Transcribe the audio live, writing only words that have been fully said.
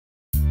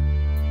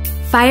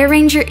Fire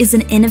Ranger is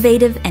an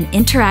innovative and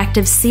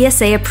interactive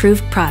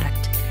CSA-approved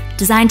product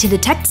designed to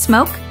detect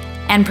smoke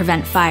and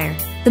prevent fire.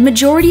 The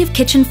majority of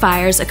kitchen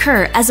fires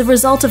occur as a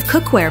result of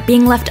cookware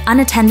being left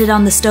unattended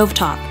on the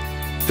stovetop.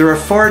 There are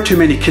far too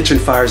many kitchen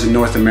fires in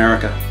North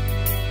America.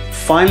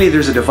 Finally,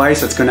 there's a device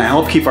that's going to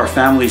help keep our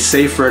families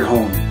safer at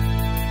home.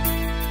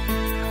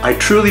 I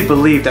truly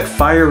believe that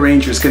Fire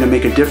Ranger is going to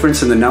make a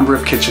difference in the number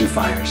of kitchen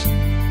fires.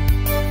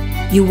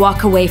 You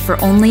walk away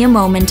for only a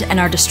moment and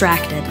are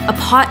distracted. A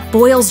pot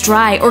boils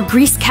dry or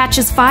grease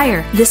catches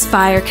fire. This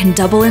fire can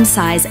double in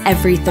size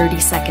every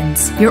 30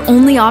 seconds. Your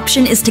only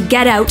option is to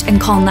get out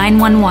and call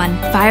 911.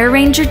 Fire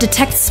Ranger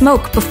detects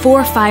smoke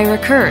before fire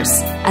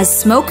occurs. As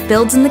smoke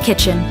builds in the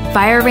kitchen,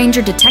 Fire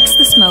Ranger detects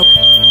the smoke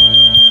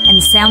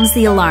and sounds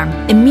the alarm,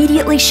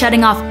 immediately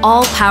shutting off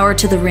all power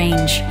to the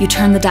range. You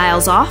turn the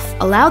dials off,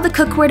 allow the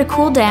cookware to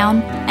cool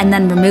down, and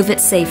then remove it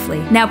safely.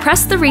 Now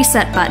press the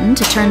reset button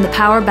to turn the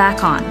power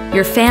back on.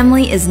 Your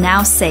family is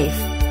now safe.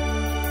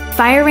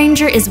 Fire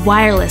Ranger is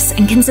wireless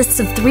and consists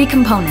of 3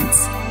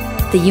 components: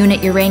 the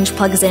unit your range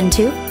plugs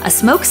into, a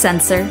smoke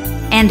sensor,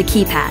 and a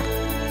keypad.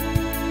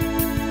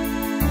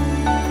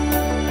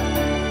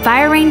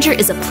 Fire Ranger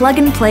is a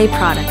plug-and-play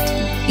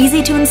product,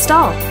 easy to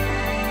install.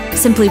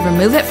 Simply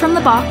remove it from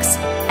the box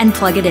and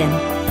plug it in.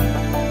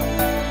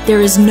 There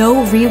is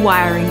no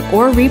rewiring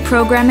or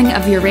reprogramming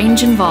of your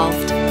range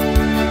involved.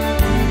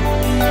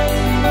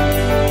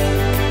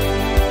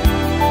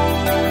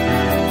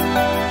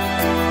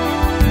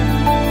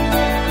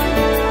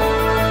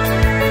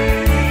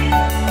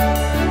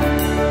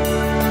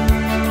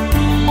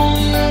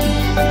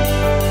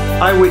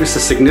 I witnessed a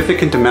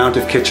significant amount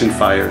of kitchen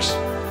fires.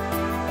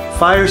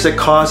 Fires that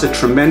cause a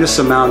tremendous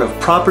amount of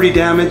property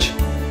damage,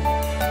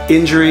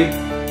 injury,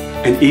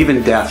 and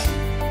even death.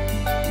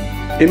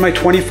 In my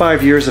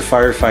 25 years of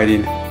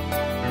firefighting,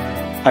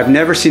 I've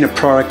never seen a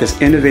product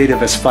as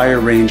innovative as Fire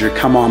Ranger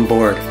come on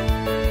board.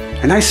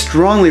 And I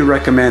strongly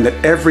recommend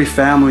that every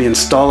family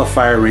install a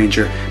Fire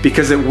Ranger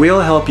because it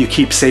will help you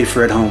keep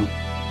safer at home.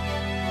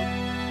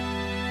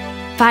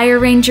 Fire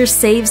Ranger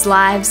saves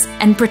lives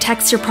and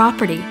protects your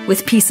property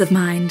with peace of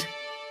mind.